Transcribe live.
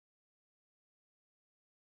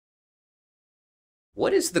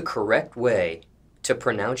What is the correct way to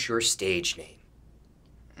pronounce your stage name?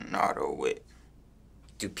 Nardo, Wick.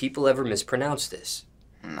 Do people ever mispronounce this?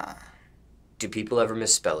 Nah. Do people ever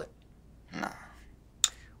misspell it? Nah.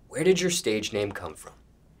 Where did your stage name come from?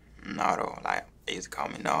 Nardo, like, they used to call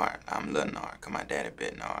me Nard. I'm Lil Nard, cause my daddy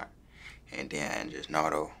bit Nard. And then just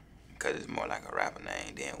Nardo, cause it's more like a rapper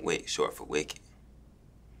name. Then Wick, short for Wicked.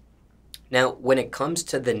 Now, when it comes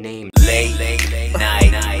to the name Late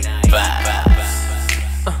night vibes.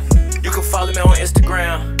 You can follow me on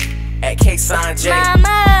Instagram at KSignJ.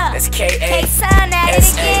 That's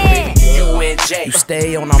KASSAUNJ. You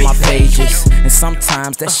stay on all my pages, and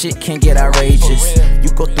sometimes that shit can get outrageous. You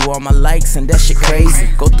go through all my likes and that shit crazy.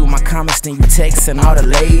 Go through my comments, then you text and all the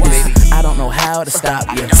ladies. I don't know how to stop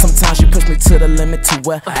you. Sometimes you push me to the limit to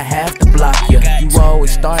where I have to block you. You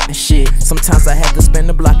always starting shit. Sometimes I have to spin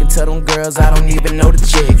the block and tell them girls I don't even know the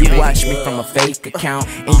chick. You watch me from a fake account,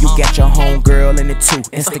 and you got your home girl in it too,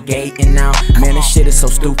 instigating now. Man, this shit is so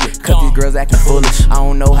stupid, cause these girls acting foolish. I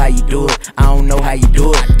don't know how you do it, I don't know how you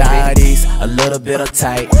do it. Thotties, a little bit of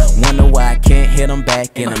tight. Wonder why I can't hit them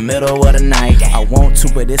back in the middle of the night. I want to,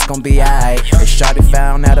 but it's gonna be alright. If shawty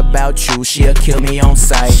found out about you, she'll kill me on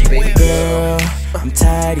sight. Baby girl, I'm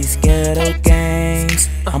tired of these ghetto games.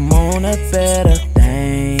 I'm on to better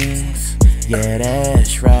things. Yeah,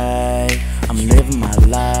 that's right, I'm living my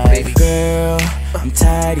life. Baby girl, I'm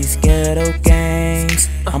tired of these ghetto games.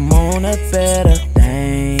 I'm on to better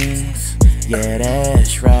things. Yeah,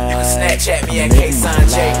 that's right. You can Snapchat me at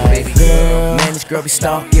KSignJ, baby girl. Man, this girl be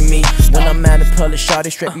stalking me. When I'm out in public,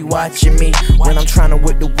 shawty straight be watching me. When I'm trying to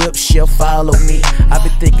whip the whip, she'll follow me. I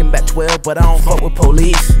been thinking about 12, but I don't fuck with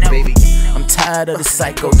police. Baby, I'm tired of this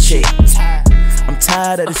psycho chick. I'm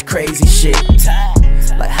tired of this crazy shit.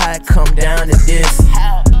 Like how it come down to this.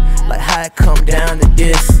 Like how it come down to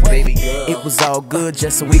this. Baby girl, it was all good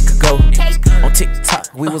just a week ago. On TikTok,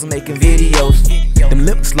 we was making videos. Them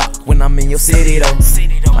lips lock when I'm in your city though.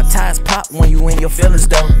 My tires pop when you in your feelings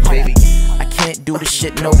though. Baby, I can't do this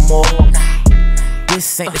shit no more.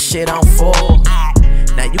 This ain't the shit I'm for.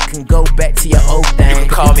 Now you can go back to your old thing. You can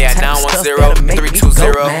call me at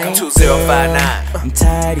 910-320-2059. I'm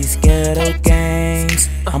tired of these ghetto games.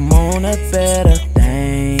 I'm on to better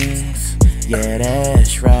things. Yeah,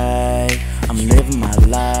 that's right, I'm living my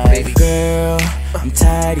life. Baby girl, I'm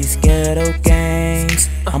tired of these ghetto games.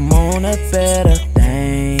 I'm on to better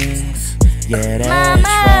things. Yeah, that's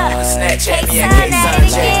right. Snapchat me at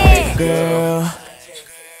KSignJ, girl.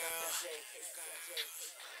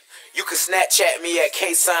 You can Snapchat me at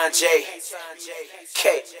KSignJ.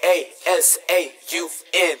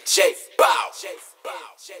 KASSAUNJ. Bow.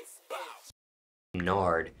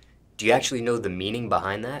 Nard. Do you actually know the meaning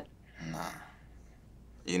behind that? Nah.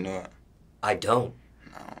 You know it? I don't.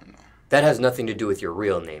 No, I don't know. That has nothing to do with your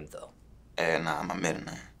real name, though. Nah, my middle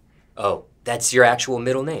name. Oh, that's your actual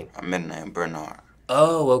middle name? My middle name, Bernard.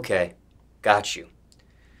 Oh, okay. Got you.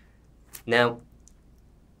 Now,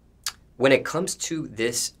 when it comes to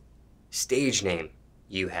this stage name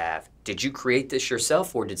you have, did you create this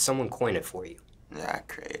yourself or did someone coin it for you? Yeah, I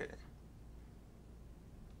created it.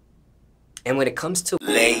 And when it comes to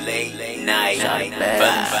late night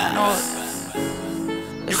vibes.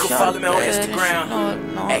 You can follow me on Instagram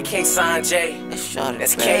at KSignJ.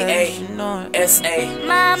 That's KASSAUNJ.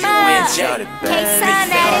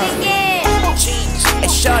 K-Sign at it again. Hey,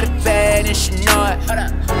 shawty bad and she know it.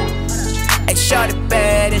 Hey, shawty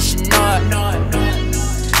bad and she know it.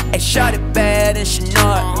 Hey, shawty bad and she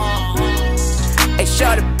know it. Hey,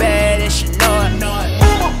 shawty bad and she know it.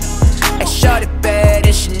 Hey, shawty bad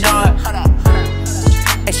and she know it.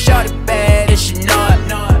 Hey, shawty bad and she know it.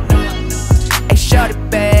 Hey, shawty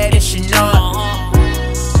bad and she know it.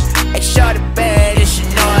 Hey, shawty bad and she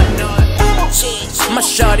know it. My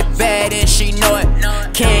shawty bad and she know it.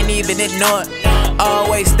 Can't even ignore it.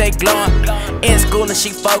 Always stay glowing. In school and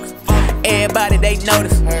she focused. Everybody they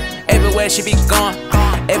notice. Everywhere she be gone.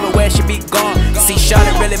 Everywhere she be gone. See,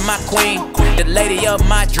 shawty really my queen. The lady of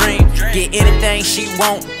my dream. Get anything she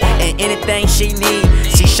want and anything she need.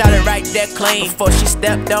 She shot it right there clean before she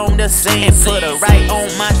stepped on the scene. And put her right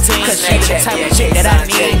on my team. Cause she the type of chick that I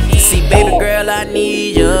need. See, baby girl, I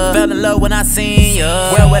need ya. Fell in love when I seen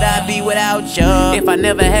ya. Where would I be without ya if I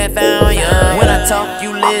never had found ya? When I talk,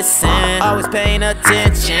 you listen. Always paying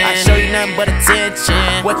attention. I show you nothing but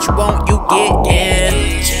attention. What you want, you get.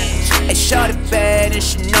 Hey, shawty bad and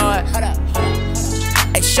she know it.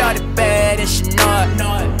 Hey, shawty bad and she know it.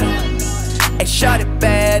 Hey, shawty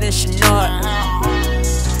bad and she know it.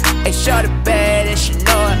 Hey, shawty bad and she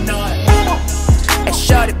know it. Hey,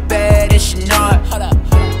 shawty bad and she know it.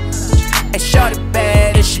 Hey, shawty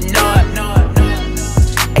bad and she know it.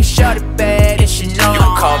 Hey, shawty bad and she know it.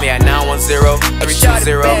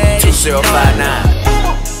 2059.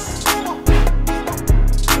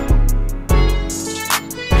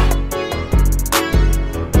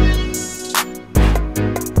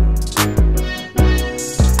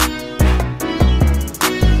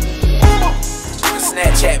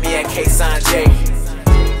 Snapchat me at K-Sign-J.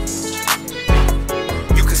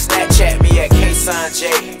 You can Snapchat me at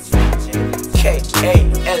K-Sign-J.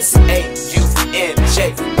 K-A-S-A-U-N-J.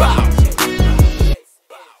 Bow.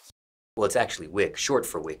 Well, it's actually Wick, short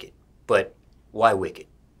for Wicked. But why Wicked?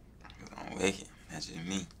 I'm wicked. That's just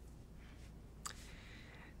me.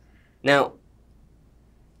 Now,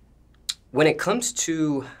 when it comes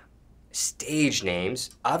to stage names,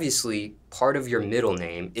 obviously part of your middle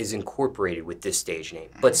name is incorporated with this stage name.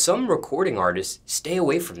 But some recording artists stay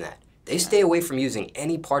away from that. They stay away from using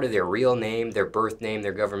any part of their real name, their birth name,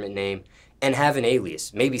 their government name, and have an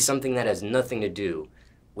alias, maybe something that has nothing to do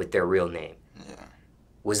with their real name. Yeah.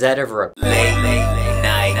 Was that ever a Late night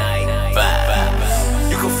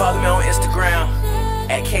vibes. You can follow me on Instagram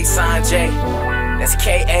at K-Sign-J. That's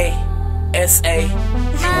K-A-S-A-U-N-J.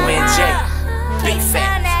 Big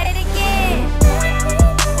fat.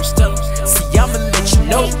 See, I'ma let you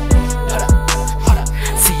know.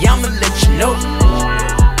 See, I'ma let you know.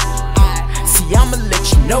 See, I'ma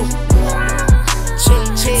let you know.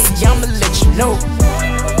 See, I'ma let you know.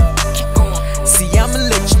 See, I'ma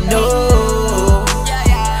let you know.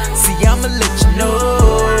 See, I'ma let you know.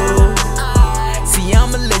 See,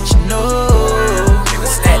 I'ma let you know. You can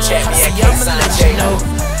Snapchat me at K-Sign-J.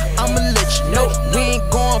 I'ma let you know. We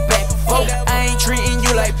ain't going back and forth. I ain't treating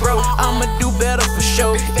you like bro. I'ma do better for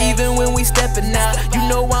sure. Even when we stepping out, you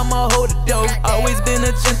know I'ma hold the door. Always been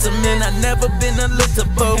a gentleman, I never been a little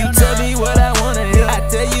boy. You tell me what I wanna hear, I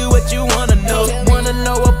tell you what you wanna know. Wanna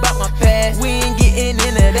know about my past, we ain't getting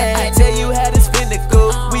into that. I tell you how this finna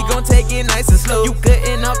go, we gon' take it nice and slow. You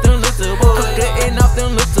cutting off them little boys, cutting off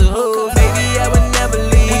them little hoes. Baby, I would never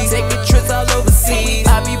leave, we taking trips all overseas.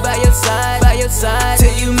 I'll be by your side,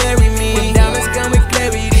 till you marry me. When diamonds come with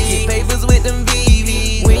clarity, get papers with them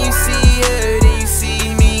VVs. When you see her, then you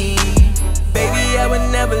see me. Baby, I would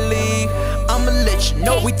never leave. I'ma let you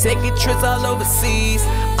know. We taking trips all overseas.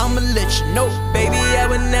 I'ma let you know. Baby, I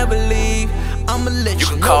would never leave. I'ma let you know. You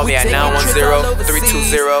can call me at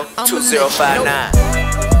 910-320-2059.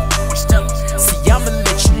 See, I'ma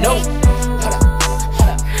let you know.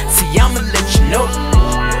 See, I'ma let you know.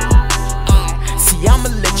 See, I'ma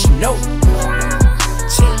let you know.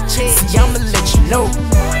 See, I'ma let you know.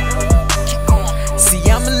 See,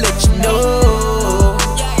 I'ma let you know.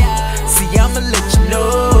 See, I'ma let you know.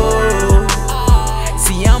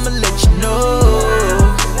 See, I'ma let you know.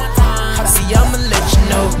 See, I'ma let you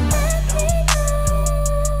know.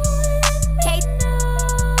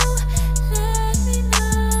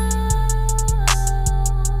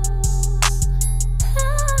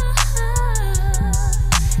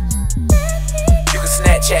 You can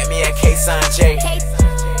Snapchat me at K-Sign-J.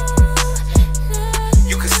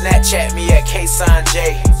 You can Snapchat me at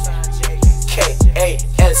K-Sign-J. K-A-S-A-U-N-J.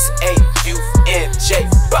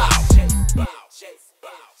 Bow.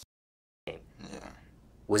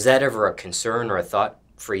 Was that ever a concern or a thought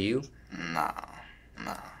for you? Nah.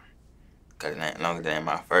 Cause it ain't long as that ain't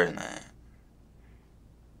my first name.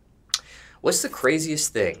 What's the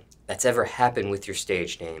craziest thing that's ever happened with your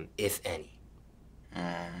stage name, if any? It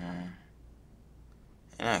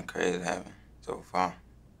ain't crazy happened so far.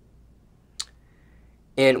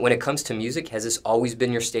 And when it comes to music, has this always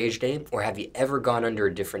been your stage name, or have you ever gone under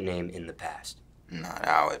a different name in the past? Nah, that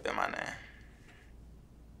always been my name.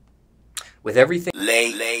 With everything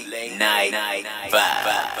Late night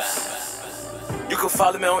vibes. You can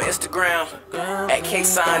follow me on Instagram at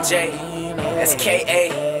K-Sign-J. That's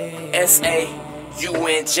K-A-S-A-U-N-J.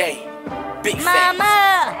 Big fat.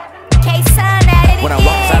 Mama, K-Sign at it When I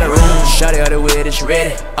walk inside the room, shawty all the way that she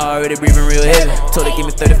ready. Already breathing real heavy. Told her give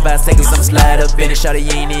me 35 seconds, I'ma slide up in it. Shawty,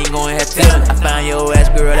 you ain't even gonna have to tell me. I find your ass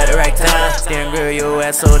girl at the right time. Damn girl, your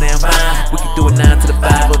ass so damn fine. We can do it 9 to the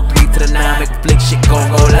 5 or 3 to the 9. Make a flick, shit gon'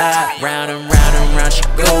 go live. Round and round and round she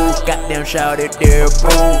go. Goddamn shawty, there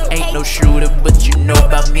bro. Ain't no shooter, but you know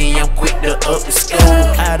about me, I'm quick to up the scope.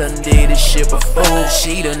 I done did this shit before.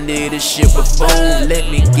 She done did this shit before.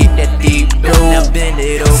 Let me get that deep dough. Now bend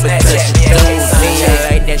it over, touch your toes.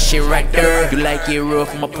 I like that shit right there. You like it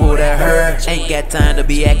rough, I'ma pull that her. Ain't got time to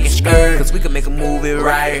be acting skirt, cause we can make a movie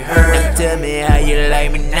right here. Now tell me how you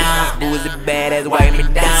like me now. Who is it bad as wipe me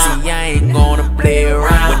down? See, I ain't gonna play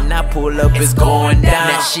around. When I pull up, it's going down.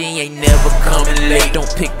 Now she ain't never coming late.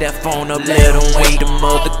 Don't pick that phone up, let them wait. Them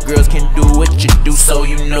other girls can do what you do, so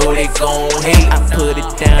you know they gon' hate. I put it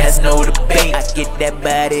down, that's no debate. I get that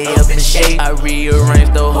body up in shape. I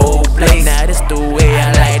rearrange the whole place. Now this the way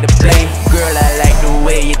I like to play. Girl, I like the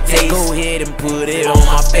way you taste. Go ahead and put it on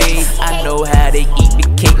my face. I know how to eat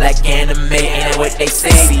the cake like anime, ain't what they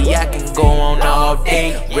say. See, I can go on all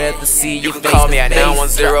day. Rather see you can call me at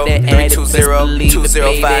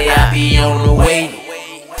 910-320-2059. I be on the way.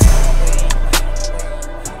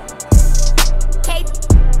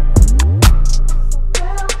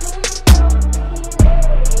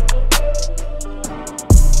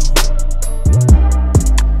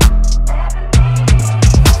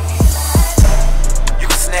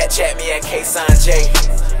 Snapchat me at K-Sanjay.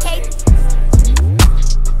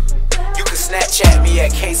 You can Snapchat me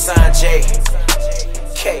at K-Sanjay.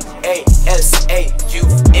 K-A-S-A-U-N-J.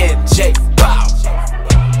 Wow.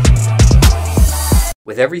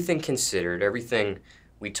 With everything considered, everything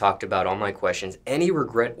we talked about, all my questions, any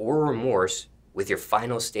regret or remorse with your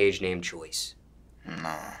final stage name choice?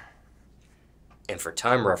 Nah. And for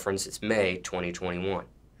time reference, it's May 2021.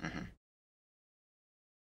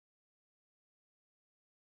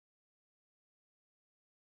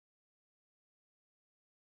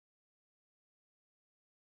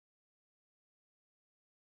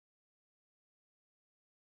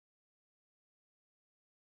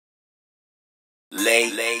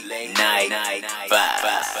 Late night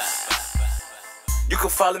vibes. You can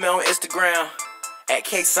follow me on Instagram at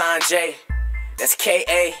K-Sanjay. That's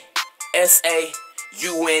K-A-S-A-U-N-J.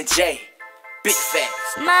 Big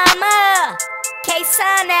facts. Mama,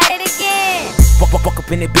 K-Sun at it again. Walk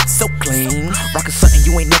up in it, bitch, so clean. Rockin' something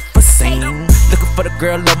you ain't never seen. Looking for the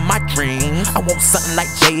girl of my dreams. I want something like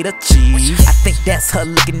Jada Cheese. I think that's her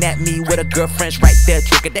looking at me with her girlfriends right there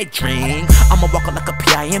drinking they drink. I'ma walk like a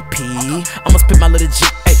P.I.M.P. I'ma spit my little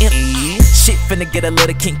G-A-M-E. Shit finna get a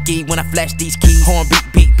little kinky when I flash these keys. Horn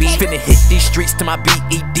beat. Finna hit these streets to my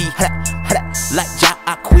B.E.D. Like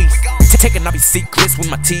Ja-Aquise. Taking off your secrets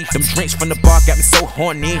with my teeth. Them drinks from the bar got me so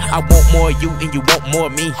horny. I want more of you and you want more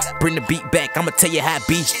of me. Bring the beat back, I'ma tell you how it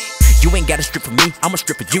be. You ain't gotta strip for me, I'ma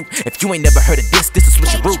strip for you. If you ain't never heard of this is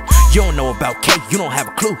switcheroo. You don't know about K, you don't have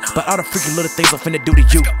a clue. But all the freaky little things I'm finna do to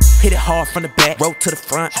you. Hit it hard from the back, roll to the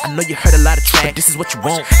front. I know you heard a lot of trash, but this is what you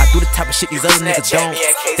want. I do the type of shit these other niggas don't.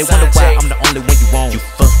 They wonder why I'm the only one you want. You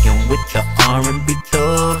fucking with the R&B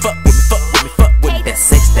thug. Fuck with me, fuck with that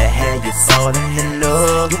sex that had you falling in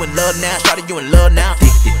love. You in love now, shawty, you in love now.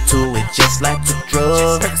 Addicted to it just like the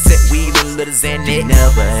drug. Percocet, weed, and little Xanax.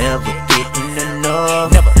 Never ever getting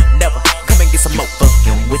enough. Never, come and get some more.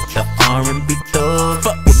 Fucking with the R&B thug.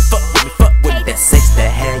 Fuck with me, that sex that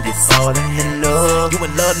had you falling in love. You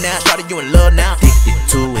in love now, shawty, you in love now. Addicted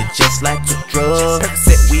to it just like the drug.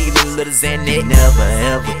 Percocet, weed, and little Xanax. Never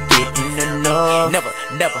ever getting enough. Never,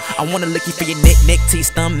 I wanna lick you for your neck to your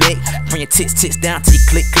stomach. From your tits down to your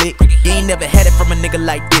click. You ain't never had it from a nigga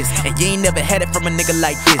like this, and you ain't never had it from a nigga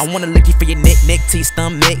like this. I wanna lick you for your neck to your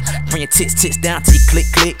stomach. From your tits down to your click.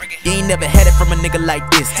 You ain't never had it from a nigga like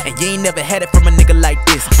this, and you ain't never had it from a nigga like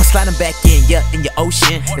this. I'm sliding back in your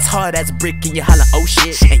ocean. It's hard as a brick and you hollering oh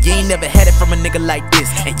shit. And you ain't never had it from a nigga like this,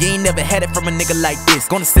 and you ain't never had it from a nigga like this.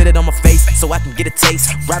 Gonna sit it on my face so I can get a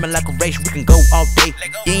taste. Rhyming like a race, we can go all day.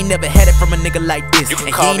 You ain't never had it from a nigga like this, You can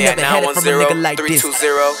and call you me ain't at never had it from a nigga like this.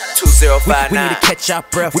 910-320-2059. We need to catch our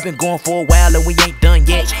breath. We've been going for a while and we ain't done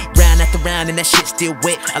yet. Round after round and that shit still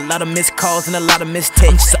wet. A lot of missed calls and a lot of missed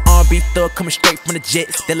texts. I'm just an R&B thug coming straight from the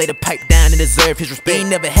jets. That lay the pipe down and deserve his respect. You ain't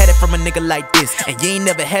never had it from a nigga like this, and you ain't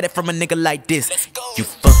never had it from a nigga like this. You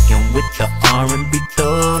fucking with the R&B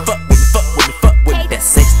thug. Fuck with me, that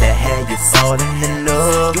sex that had you falling in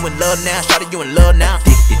love. You in love now, shawty, you in love now.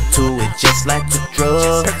 Addicted to it just like the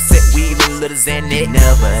drug. Percocet, weed, and little Xanax.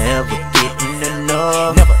 Never ever getting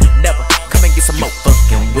enough. Never, come and get some more.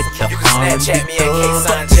 Fucking with the R&B Snapchat me at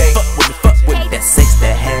thug. K-Sanjay. Fuck with that sex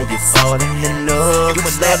that had you falling in love. You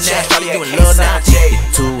in love now, shawty, you in love now. Addicted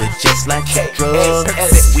to it just like the drug.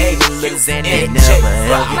 Percocet, weed, and little Xanax. Never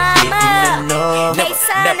ever getting enough. Never,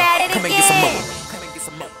 come and get some more.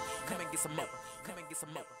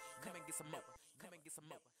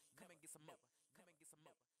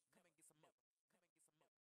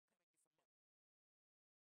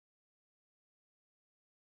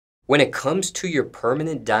 When it comes to your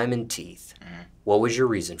permanent diamond teeth, what was your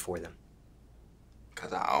reason for them?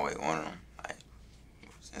 Cause I always wanted them, like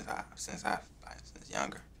since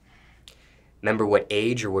younger. Remember what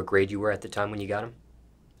age or what grade you were at the time when you got them?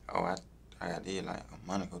 Oh, I did like a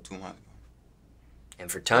month ago, 2 months ago. And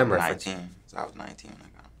for time reference, 19. So I was 19 when I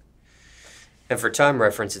got them. And for time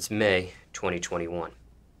reference, it's May 2021.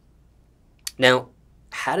 Now,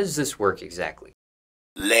 how does this work exactly?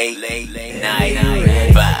 Late night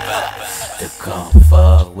vibes. To come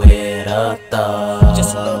fuck with a thug.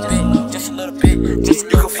 Just a little bit.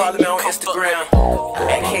 follow me on Instagram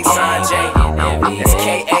at KSonJ.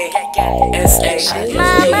 That's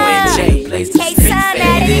KASAUNJ. K-Son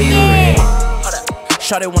at it again.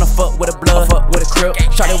 Shawty wanna fuck with a blood, fuck with a crip.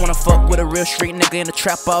 Shawty wanna fuck with a real street nigga in the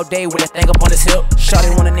trap all day with that thing up on his hip. Shawty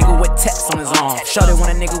want a nigga with tats on his arm. Shawty want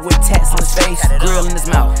a nigga with tats on his face, grill in his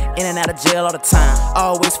mouth. In and out of jail all the time,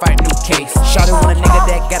 always fight new case. Shawty want a nigga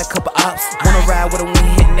that got a couple ops. Wanna ride with a when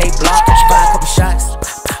hitting they block. Buy a couple shots.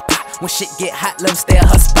 When shit get hot, let him stay at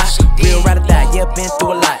her spot. Real ride or die, yeah, been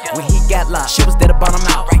through a lot. When he got locked, shit was dead to bottom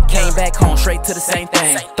out. Came back home, straight to the same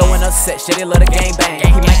thing. Throwing up set, shit, they love the game bang.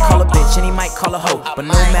 He might call a bitch and he might call a hoe, but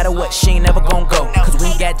no matter what, she ain't never gon' go. Cause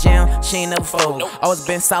when he got jammed, she ain't never fold. Always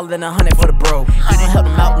been solid in 100 for the bro. Even helped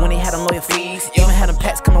him out when he had him lawyer fees. Even had him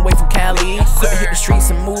packs coming away from Cali. Quick to hit the streets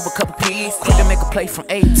and move a couple P's. Quick to make a play from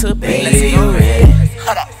A to B. Baby, you ready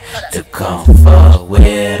to come fuck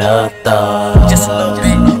with a thug? Just a little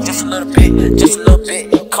bit, just a little bit, just a little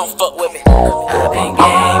bit. Come fuck with me. I've been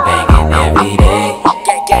gang banging every day.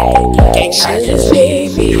 Gang, gang, gang, I just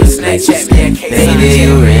need me a Snapchat me at Baby,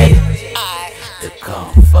 you ready to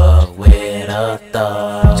come fuck with a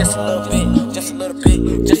thug? Just a little bit, just a little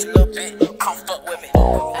bit, just a little bit. Come fuck with me.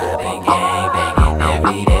 I've been gang banging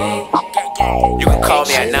every day. You can call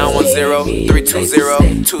me at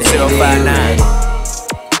 910-320-2059.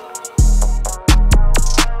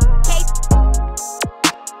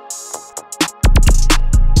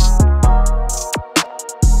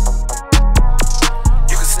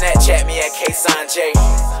 Snapchat me at KSonJ.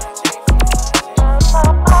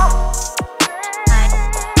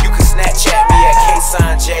 You can Snapchat me at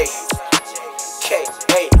KSonJ.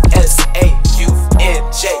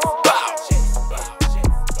 KASAUNJ. Bow.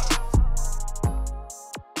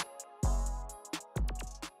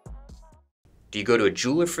 Do you go to a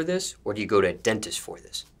jeweler for this, or do you go to a dentist for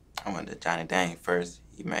this? I went to Johnny Dang first.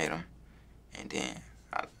 He made them, and then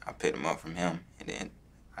I picked them up from him, and then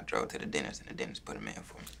I drove to the dentist, and the dentist put them in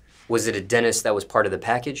for me. Was it a dentist that was part of the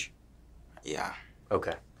package? Yeah.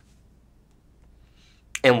 Okay.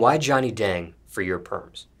 And why Johnny Dang for your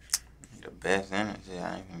perms? He the best in it.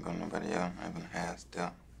 Yeah, I ain't gonna go to nobody else. I ain't gonna have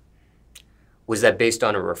stuff. Was that based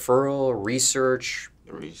on a referral, research?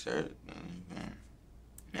 The research,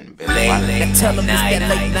 and the best Tell him this that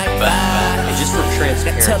late night vibe. And just for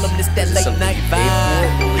transparency, Tell him this that is it late something night you paid for?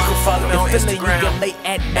 vibe. You can follow me on The feeling you Instagram get late at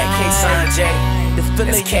at night. KSonJ. The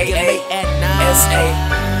feeling you get late at night.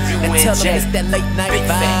 Now tell him this that late night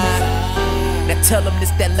vibe. Now tell him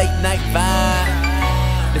this that late night vibe.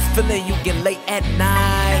 The feeling you get late at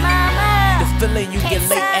night. The feeling you get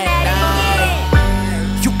late at night.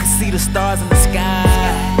 You can see the stars in the sky.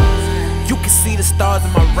 You can see the stars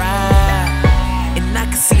in my ride. And I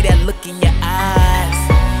can see that look in your eyes.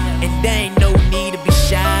 And there ain't no need to be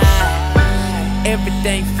shy.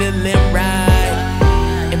 Everything feeling right.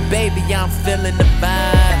 And baby, I'm feeling the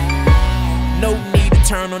vibe. No need to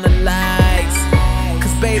turn on the lights.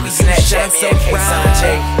 Cause baby, you shine so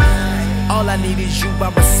bright. All I need is you by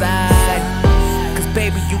my side. Cause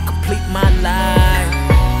baby, you complete my life.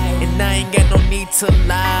 And I ain't got no need to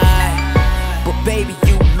lie. But baby,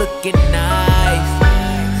 you looking nice.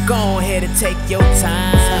 Go ahead and take your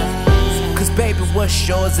time. Cause baby, what's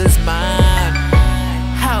yours is mine.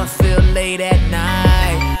 How I feel late at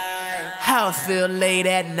night. How I feel late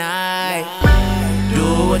at night.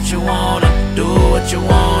 Do what you wanna, do what you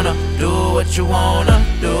wanna, do what you wanna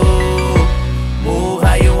do. Move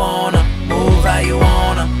how you wanna, move how you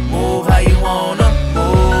wanna, move how you wanna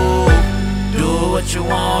move. Do what you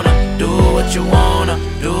wanna, do what you wanna,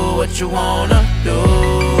 do what you wanna do.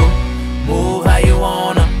 Move how you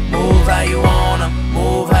wanna, move how you wanna,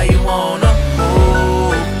 move how you wanna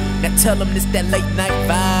move. Now tell them this that late night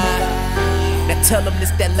vibe. Now tell them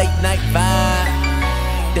this that late night vibe.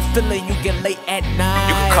 The feeling you get late at night.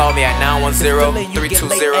 You can call me at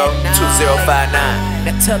 910-320-2059.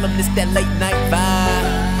 Now tell them this that late night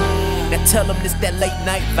vibe. Now tell them this that late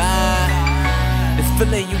night vibe. The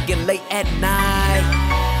feeling you get late at night.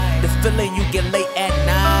 The feeling you get late at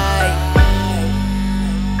night.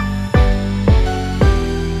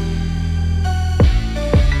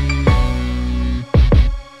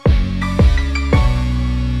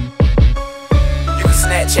 You can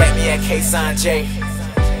Snapchat me at KSonJ.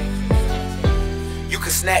 You can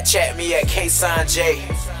Snapchat me at KSonJ.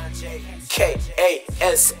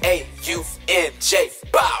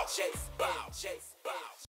 KASAUNJ. Bow.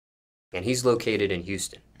 And he's located in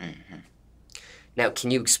Houston. Now,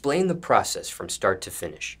 can you explain the process from start to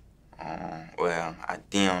finish? Well, I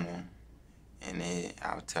DM'd him, and then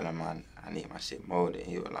I was telling him I need my shit molded.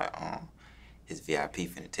 He was like, his VIP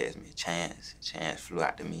finna text me a Chance. Chance flew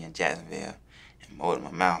out to me in Jacksonville and molded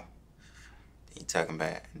my mouth. He took him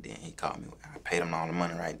back, and then he called me. I paid him all the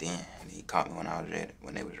money right then, and he called me when I was ready,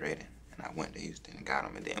 when they was ready. And I went to Houston and got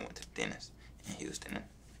him, and then went to the dentist in Houston and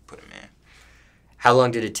put him in. How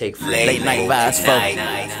long did it take for Late night vibes, folks.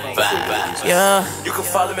 Yeah. You can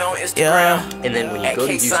follow me on Instagram. Yeah. And then when you go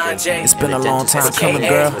to Houston, It's been a long time coming,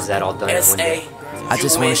 girl. Was that all done in one day? I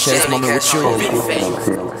just want to share this moment with you.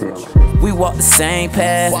 We walk the same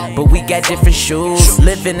path, but we got different shoes.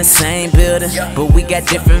 Live in the same building, but we got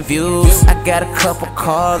different views. I got a couple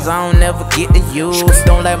cars I don't never get to use.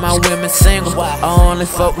 Don't like my women single, I only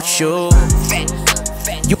fuck with you.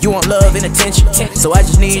 You want love and attention, so I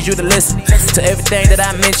just need you to listen to everything that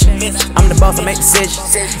I mention. I'm the boss, I make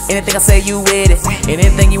decisions. Anything I say, you with it. And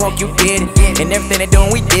anything you want, you get it. And everything they doing,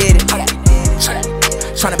 we did it.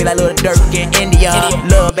 Tryna be like Lil Durk in India,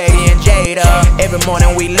 Lil Baby and Jada. Every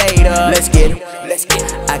morning we later. Let's get it.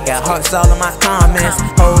 I got hearts all in my comments,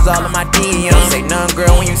 hoes all in my DMs. Say none,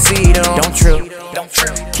 girl, when you see them. Don't trip.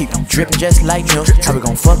 Keep them dripping just like milk. How we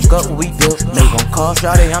gon' fuck up what we built? They gon' call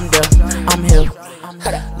shawty, I'm there, I'm here.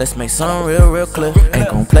 Let's make something real clear. Ain't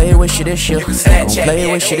gon' play with you this year. Ain't gon' play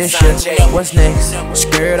with you this year. What's next?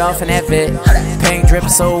 Skirt off in that vet. Paint dripping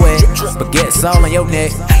so wet, but gets all on your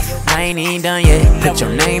neck. I ain't even done yet. Put your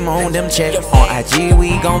name on them checks. On IG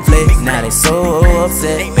we gon' flex. Now they so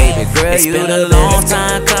upset. Baby girl, you the long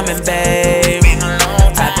time coming, babe.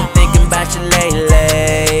 I've been thinking about you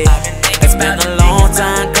lately. It's been a long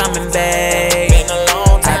time coming, babe.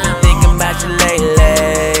 I've been thinking about you lately.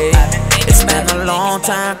 It's been a long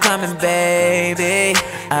time coming, baby.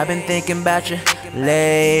 I've been thinking about you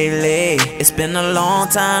lately. It's been a long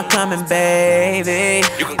time coming, baby.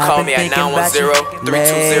 You can call me at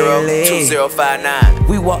 910-320-2059.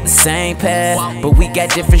 We walk the same path, but we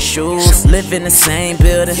got different shoes. Live in the same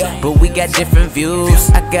building, but we got different views.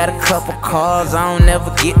 I got a couple cars I don't never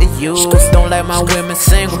get to use. Don't like my women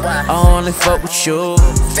single, I only fuck with you.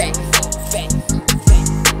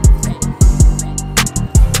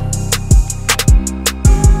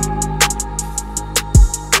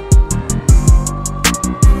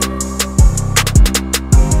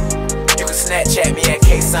 Snapchat me at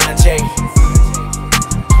K-Sign-J.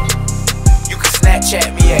 You can Snapchat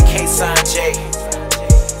me at K-Sign-J.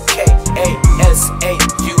 K-A-S-A-U-N-J.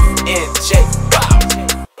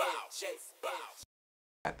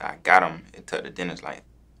 After I got him, it took the dentist like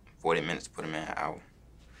 40 minutes to put him in an hour.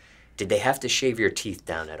 Did they have to shave your teeth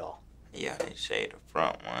down at all? Yeah, they shaved the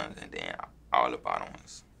front ones and then all the bottom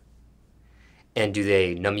ones. And do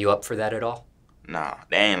they numb you up for that at all? Nah,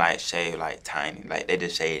 they ain't like shaved like tiny. Like they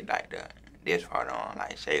just shaved like this part on,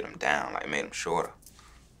 like shaved them down, like made them shorter.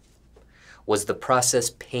 Was the process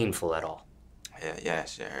painful at all? Yeah, that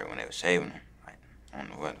shit hurt when they were shaving them. Like, I don't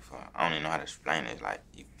know what the fuck. I don't even know how to explain it. It's like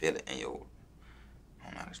you feel it in your, I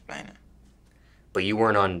don't know how to explain it. But you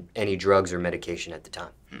weren't on any drugs or medication at the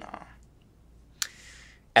time? No.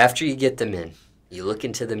 After you get them in, you look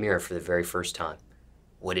into the mirror for the very first time.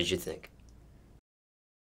 What did you think?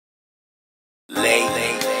 Late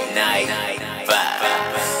night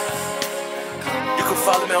vibes. You can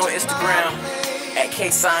follow me on Instagram at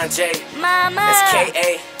K-Sign-J. Mama, That's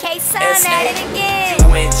K-A. K-Sign at it again.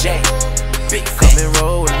 U-N-J. Big Come and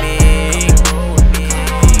roll with me.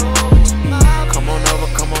 Come on over,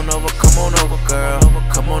 come on over, come on over, girl.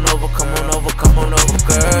 Come on over, come on over, come on over,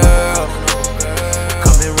 girl.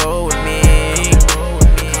 Come and roll with me.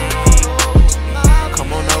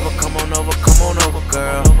 Come on over, come on over, come on over,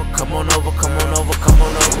 girl. Come on over, come on over, come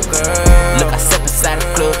on over, girl. Look, I stepped inside the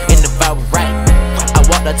club and the vibe was right. I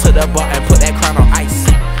walked up to the bar and put that crown on ice.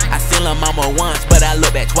 I seen her mama once, but I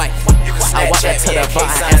looked back twice. I walked up to the bar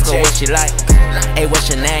and asked her what she like. Hey, what's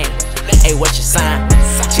your name? Hey, what's your sign?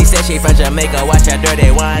 She said she from Jamaica, watch her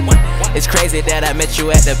dirty wine. It's crazy that I met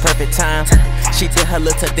you at the perfect time. She did her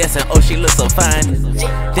little dance and oh, she look so fine.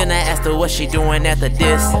 Then I asked her what she doing after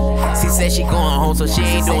this. She said she going home, so she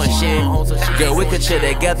ain't doing shit. Girl, we could chill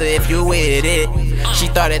together if you with it. She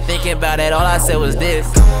started thinking about it, all I said was this.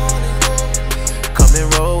 Come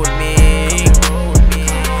and roll with me.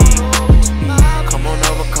 Come on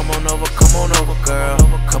over, come on over, come on over, girl.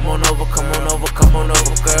 Come on over, come on over, come on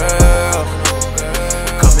over, girl.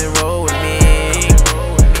 Come and roll with me.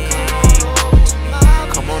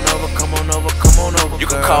 Come on over, come on over, come on over, girl. You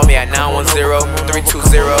can call me at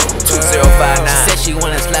 910-320-2059. She said she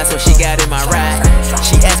wanna slide, so she got in my ride.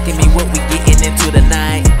 She asking me what we getting into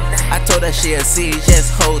tonight. I told her she'll see,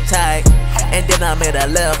 just hold tight. And then I made a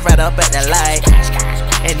left right up at the light.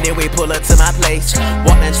 And then we pull up to my place,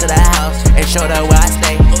 walked into the house and showed her where I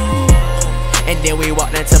stay. And then we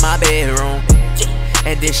walked into my bedroom,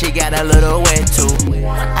 and then she got a little wet too.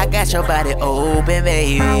 I got your body open,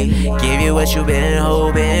 baby. Give you what you been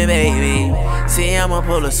hoping, baby. see, I'ma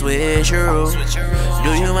pull a switcheroo. Do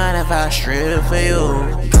you mind if I strip for you?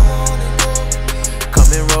 Come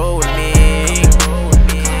and roll with me.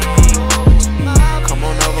 Come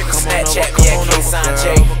on over, come on over, come on over,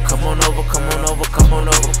 girl. Come on over, come on over, come on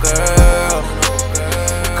over, girl.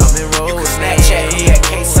 Come and roll with me. Snapchat me at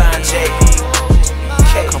K-Sign-J.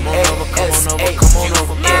 Come on over, come on over, come on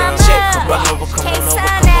over, girl. Come on over, come on over,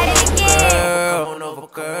 come on over, girl. Come on over,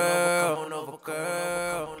 girl. Come on over,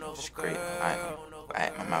 girl. It's great.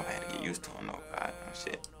 My mouth had to get used to it, though.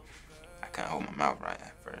 Shit. I couldn't hold my mouth right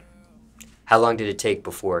at first. How long did it take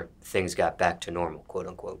before things got back to normal, quote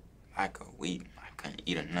unquote? Like a week. I couldn't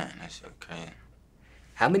eat or nothing. That shit crazy.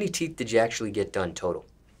 How many teeth did you actually get done total?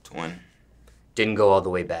 20. Didn't go all the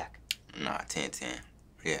way back? Nah, 10.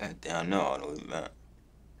 Yeah, they don't know all the way back.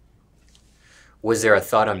 Was there a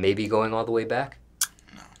thought on maybe going all the way back?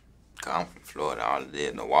 No. Cause I'm from Florida. All it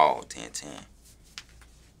did, the wall, 10.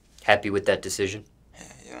 Happy with that decision?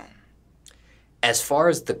 Yeah. As far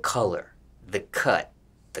as the color, the cut,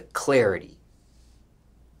 the clarity,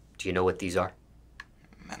 do you know what these are?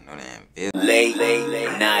 I know they ain't Late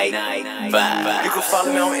night vibe. You can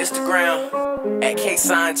follow me on Instagram at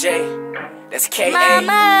K-Sign-J. That's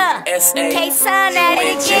Mama, K-A-S-A. K-Sign at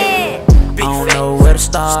it again. I don't know where to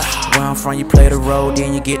start. Where I'm from, you play the role,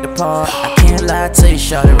 then you get the part. I can't lie to you,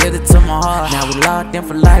 shawty, really to my heart. Now we locked in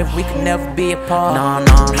for life, we can never be apart. No,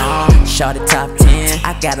 shawty top 10,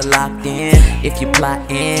 I got it locked in. If you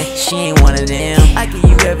plotting, she ain't one of them. I give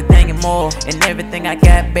you everything and more, and everything I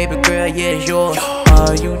got, baby girl, yeah, it's yours.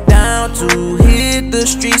 Are you down to hit the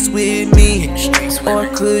streets with me? Or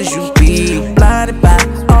could you be blinded by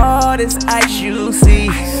all this ice you see?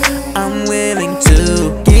 I'm willing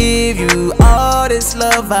to give you all this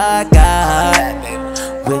love I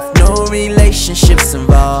got, with no relationships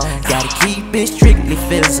involved. Gotta keep it strictly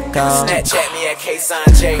physical. Snapchat me at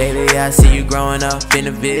K-Sign-J. Baby, I see you growing up in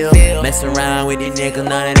the Ville. Mess around with these niggas,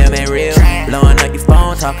 none of them ain't real. Blowing up your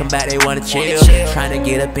phone, talking about they wanna chill. Trying to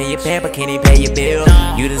get up in your pants, but can't even pay your bill.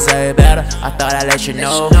 You deserve better, I thought I'd let you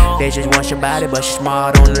know. They just want your body, but you're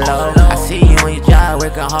smart on the low. I see you on your job,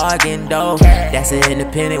 working hard, getting dough. That's an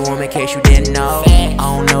independent woman, in case you didn't know. I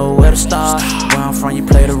don't know where to start. Where I'm from, you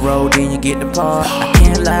play the role, then you get the part. I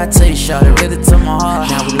can't lie to you, shawty, really to my heart.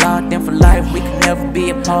 Now we locked in for life, we can never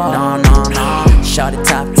be apart. No, shawty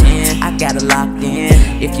top 10, I got it locked in.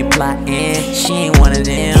 If you plotting, she ain't one of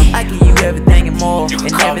them. I give you everything and more,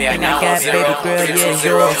 and everything I got, baby girl, yeah, it's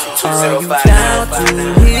yours. Are you down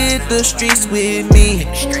to hit the streets with me?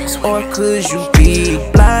 Or could you be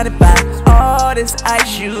blinded by all this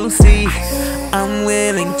ice you see? I'm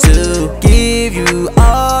willing to give you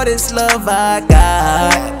all this love I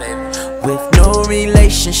got, with no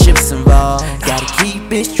relationships involved. Gotta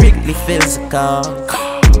keep it strictly physical.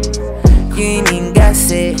 You ain't even gotta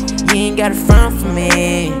say, you ain't gotta front for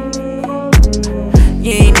me.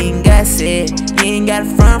 You ain't even gotta say, you ain't gotta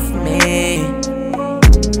front for me.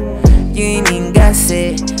 You ain't even gotta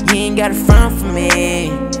say, you ain't gotta front for me.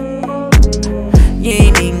 You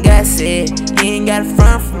ain't even gotta say, you ain't gotta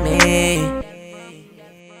front for me.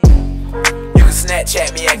 You can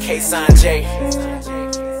Snapchat me at K-Sign-J.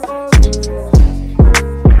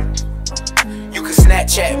 You can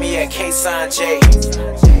Snapchat me at K-Sign-J.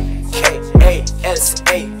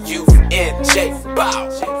 K-A-S-A-U-N-J. Bow.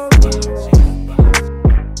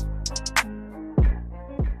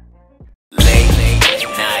 Late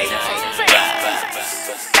night vibes.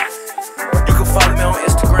 You can follow me on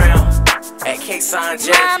Instagram at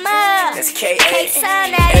K-Sign-J. That's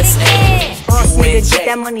K-Sign at it again. Boss nigga, get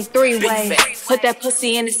that money 3 ways. Put that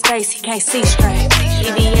pussy in his face, he can't see straight.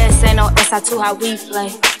 EBS ain't no SI2 how we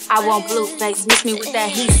play. I want blue face, miss me with that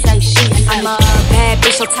he say she. I'm a bad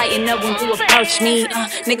bitch, so tighten up when you approach me.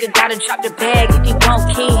 Nigga gotta drop the bag if you want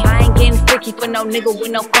key. I ain't getting freaky for no nigga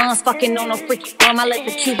with no funds. Fucking on no freaky bum, I let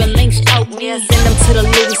the Cuban links choke me. Send them to the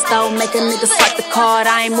Louis store, make a nigga swipe the card.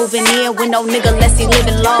 I ain't moving in with no nigga less he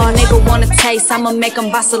living large. Nigga wanna taste, I'ma make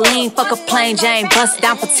him Vaseline. Fuck a plain Jane, bust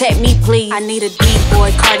down, protect me please. I need a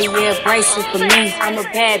D-boy Cartier bracelet for me. I'm a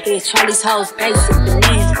bad bitch, all these hoes basic to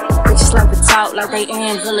me. Bitches love to talk like they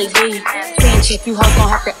Angela Yee. Can't check you hoes gon'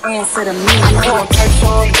 have to answer to me. I'm going touch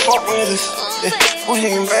on you, fuck with us. Who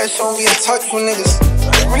hitting bad, so we in touch with niggas.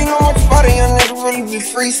 Really know much about it, young nigga really be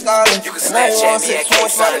freestyling. You can Snapchat me at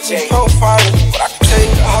K-Sign-J. Profiling, but I can tell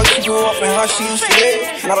you how she grew up and how she used to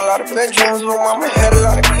live. Not a lot of bedrooms, but mama had a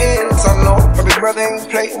lot of kids. I know, but big brother ain't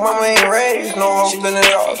play, mama ain't ready. No hope in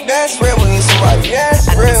it all. That's real, we need somebody, that's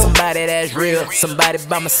I need real. somebody that's real, somebody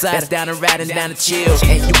by my side that's down and riding down to chill.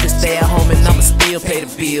 And you can stay at home and I'ma still pay the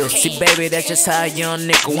bills. See baby, that's just how a young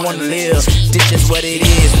nigga wanna live. This just what it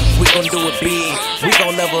is. we gon' do it big. We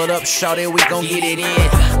gon' level it up, shawty, we gon' get it in.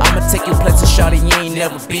 I'ma take you places, shawty, you ain't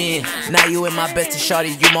never been. Now you in my bestie,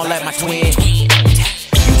 shawty, you more like my twin. You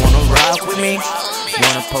wanna rock with me?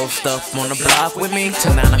 Wanna post up on the block with me?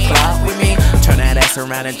 Till 9 o'clock with me? Turn that ass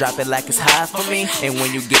around and drop it like it's hot for me. And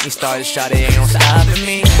when you get me started, shawty, ain't gon' stop at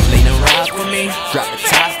me. Lean and rock with me, drop the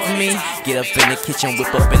top for me. Get up in the kitchen,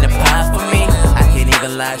 whip up in the pot for me. I can't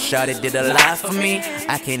even lie, shawty did a lot for me.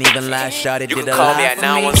 I can't even lie, shawty did a lot for me. You can call me at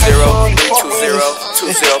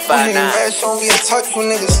 910-320-2059. Don't be in touch with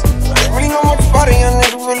niggas. I really know much about it, young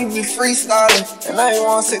nigga really be freestyling. And I ain't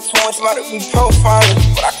wanna say too much about it, be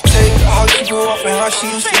profiling. But I can tell you how she grew up and how she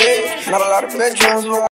used to live. Not a lot of bedrooms, but